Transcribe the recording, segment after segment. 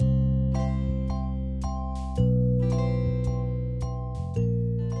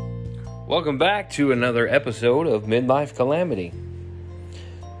Welcome back to another episode of Midlife Calamity.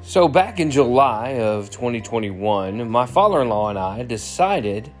 So back in July of 2021, my father-in-law and I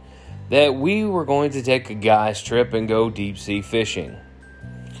decided that we were going to take a guy's trip and go deep sea fishing.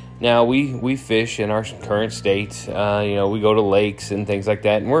 Now, we fish in our current state. We go to lakes and things like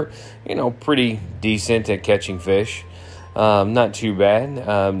that, and we're, pretty decent at catching fish. Not too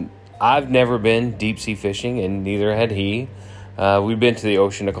bad. I've never been deep sea fishing, and neither had he. We've been to the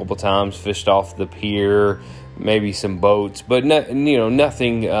ocean a couple times, fished off the pier, maybe some boats, but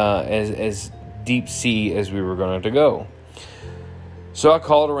nothing as deep sea as we were going to go. So I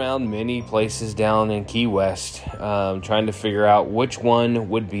called around many places down in Key West, trying to figure out which one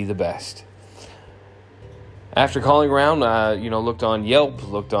would be the best. After calling around, looked on Yelp,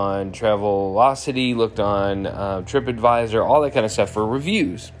 looked on Travelocity, looked on TripAdvisor, all that kind of stuff for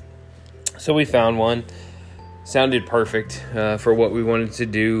reviews. So we found one. Sounded perfect for what we wanted to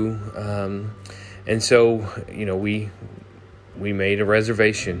do. And so, we made a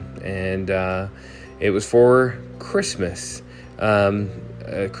reservation, and it was for Christmas.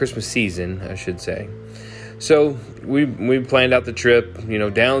 Christmas season, I should say. So we planned out the trip,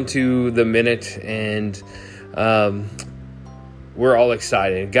 down to the minute, and we're all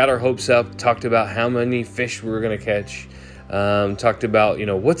excited. Got our hopes up, talked about how many fish we were going to catch, talked about,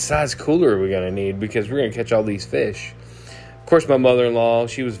 what size cooler are we going to need because we're going to catch all these fish. Of course, my mother-in-law,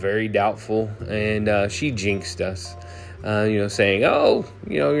 she was very doubtful, and she jinxed us, saying,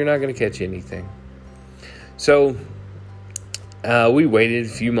 you're not going to catch anything. So we waited a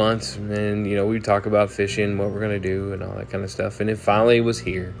few months, and, we talk about fishing, what we're going to do, and all that kind of stuff. And it finally was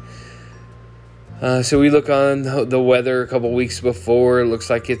here. So we look on the weather a couple weeks before. It looks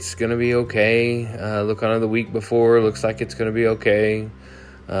like it's going to be okay. Look on it the week before. It looks like it's going to be okay.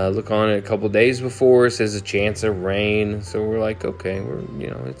 Look on it a couple days before. It says a chance of rain. So we're like, okay, we're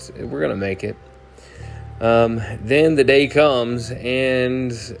going to make it. Then the day comes,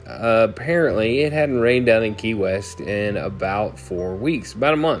 and apparently it hadn't rained down in Key West in about 4 weeks,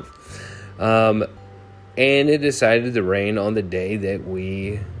 about a month. And it decided to rain on the day that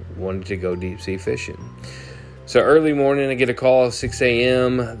we wanted to go deep sea fishing. So early morning, I get a call at 6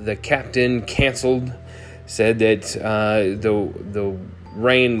 a.m. The captain canceled, said that the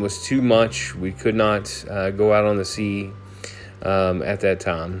rain was too much. We could not go out on the sea at that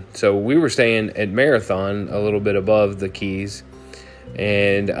time. So we were staying at Marathon, a little bit above the Keys,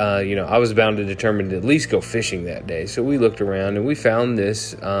 and I was bound and determined to at least go fishing that day. So we looked around, and we found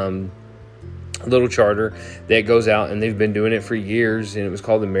this little charter that goes out, and they've been doing it for years, and it was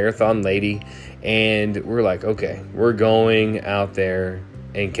called the Marathon Lady. And we're like, okay, we're going out there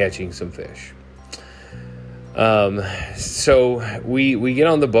and catching some fish. So we get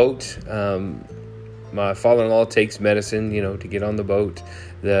on the boat. My father-in-law takes medicine, to get on the boat,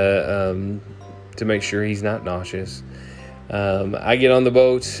 to make sure he's not nauseous. I get on the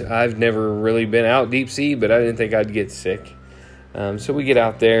boat. I've never really been out deep sea, but I didn't think I'd get sick. So we get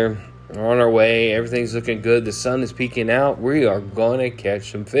out there. We're on our way. Everything's looking good. The sun is peeking out. We are going to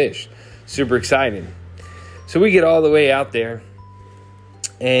catch some fish. Super excited. So we get all the way out there,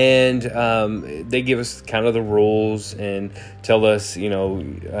 and they give us kind of the rules and tell us, there's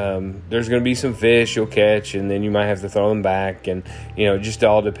going to be some fish you'll catch, and then you might have to throw them back. And, it just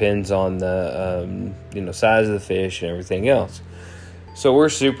all depends on the, size of the fish and everything else. So we're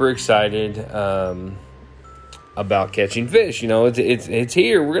super excited about catching fish. It's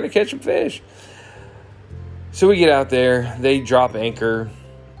here. We're going to catch some fish. So we get out there. They drop anchor.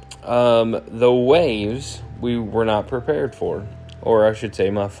 The waves we were not prepared for. Or I should say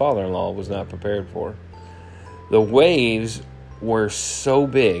my father-in-law was not prepared for. The waves were so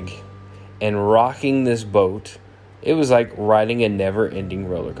big and rocking this boat, it was like riding a never-ending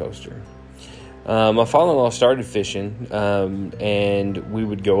roller coaster. My father-in-law started fishing, and we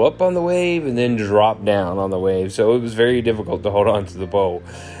would go up on the wave and then drop down on the wave. So it was very difficult to hold on to the boat.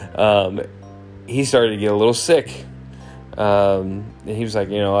 He started to get a little sick. And he was like,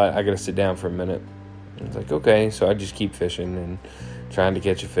 I got to sit down for a minute. I was like, okay. So I just keep fishing and trying to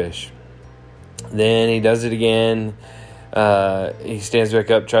catch a fish. Then he does it again. He stands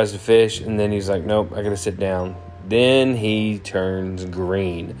back up, tries to fish, and then he's like, nope, I got to sit down. Then he turns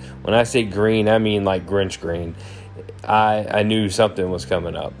green. When I say green, I mean like Grinch green. I knew something was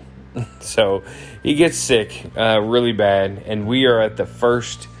coming up. So he gets sick really bad, and we are at the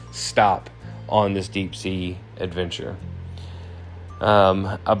first stop on this deep sea adventure.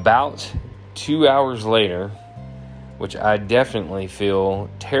 About 2 hours later, which I definitely feel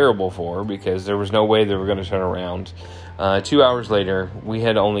terrible for because there was no way they were going to turn around. 2 hours later,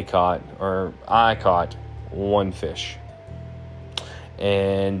 I caught one fish.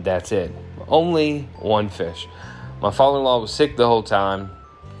 and that's it. Only one fish. My father-in-law was sick the whole time,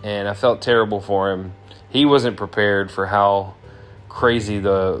 and I felt terrible for him. He wasn't prepared for how crazy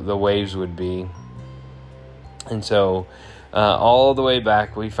the waves would be. And so all the way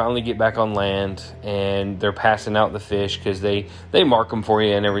back, we finally get back on land, and they're passing out the fish because they mark them for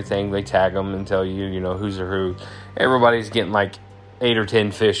you and everything. They tag them and tell you, who's or who. Everybody's getting like 8 or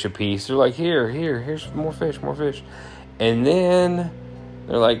 10 fish a piece. They're like, here's more fish. And then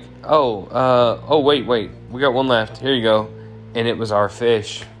they're like, wait, we got one left. Here you go. And it was our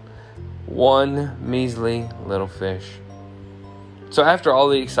fish. One measly little fish. So after all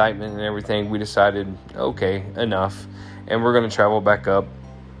the excitement and everything, we decided, okay, enough. And we're going to travel back up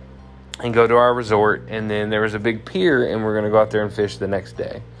and go to our resort. And then there was a big pier, and we're going to go out there and fish the next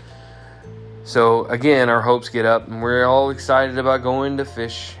day. So again, our hopes get up, and we're all excited about going to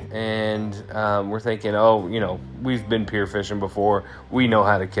fish. And we're thinking, we've been pier fishing before. We know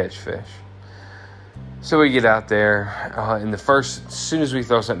how to catch fish. So we get out there, and as soon as we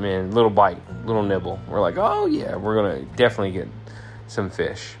throw something in, little bite, little nibble, we're like, oh yeah, we're going to definitely get some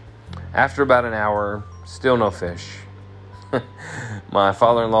fish. After about an hour, still no fish. My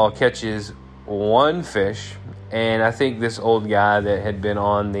father-in-law catches one fish, and I think this old guy that had been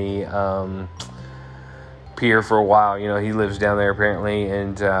on the pier for a while, he lives down there apparently,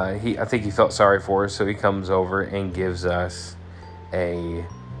 and I think he felt sorry for us, so he comes over and gives us a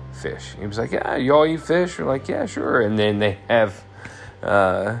fish. He was like, yeah, you all eat fish? We're like, yeah, sure. And then they have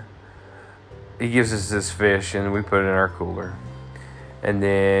he gives us this fish, and we put it in our cooler. And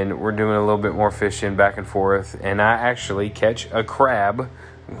then we're doing a little bit more fishing back and forth. And I actually catch a crab.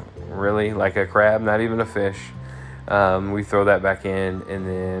 Really, like a crab, not even a fish. We throw that back in. And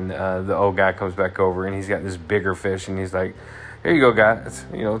then the old guy comes back over, and he's got this bigger fish. And he's like, here you go, guys.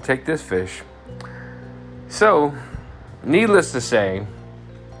 Take this fish. So, needless to say,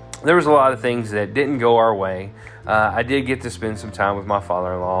 there was a lot of things that didn't go our way. I did get to spend some time with my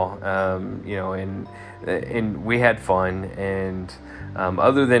father-in-law, and we had fun. And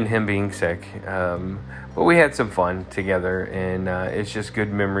other than him being sick, but we had some fun together, and it's just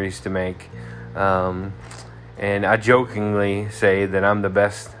good memories to make. And I jokingly say that I'm the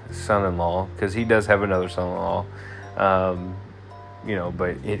best son-in-law, because he does have another son-in-law.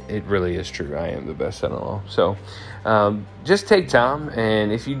 But it really is true. I am the best son-in-law. So just take time,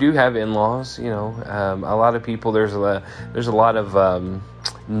 and if you do have in-laws, a lot of people, there's a lot of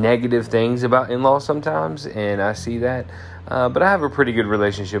negative things about in-laws sometimes, and I see that. But I have a pretty good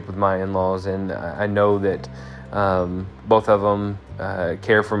relationship with my in-laws, and I know that both of them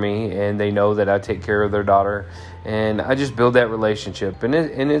care for me, and they know that I take care of their daughter, and I just build that relationship, and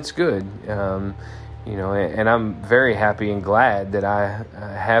it's good. And I'm very happy and glad that I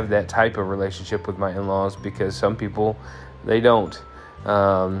have that type of relationship with my in-laws, because some people, they don't.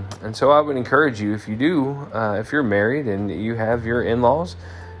 And so I would encourage you, if you do, if you're married and you have your in-laws,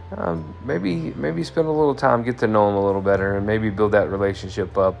 maybe spend a little time, get to know them a little better, and maybe build that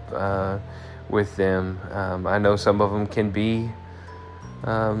relationship up with them. I know some of them can be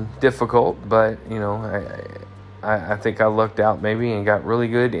difficult, but I think I lucked out maybe and got really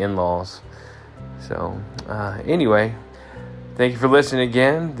good in-laws. So anyway, thank you for listening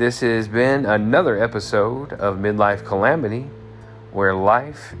again. This has been another episode of Midlife Calamity, where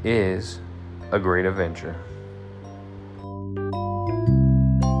life is a great adventure.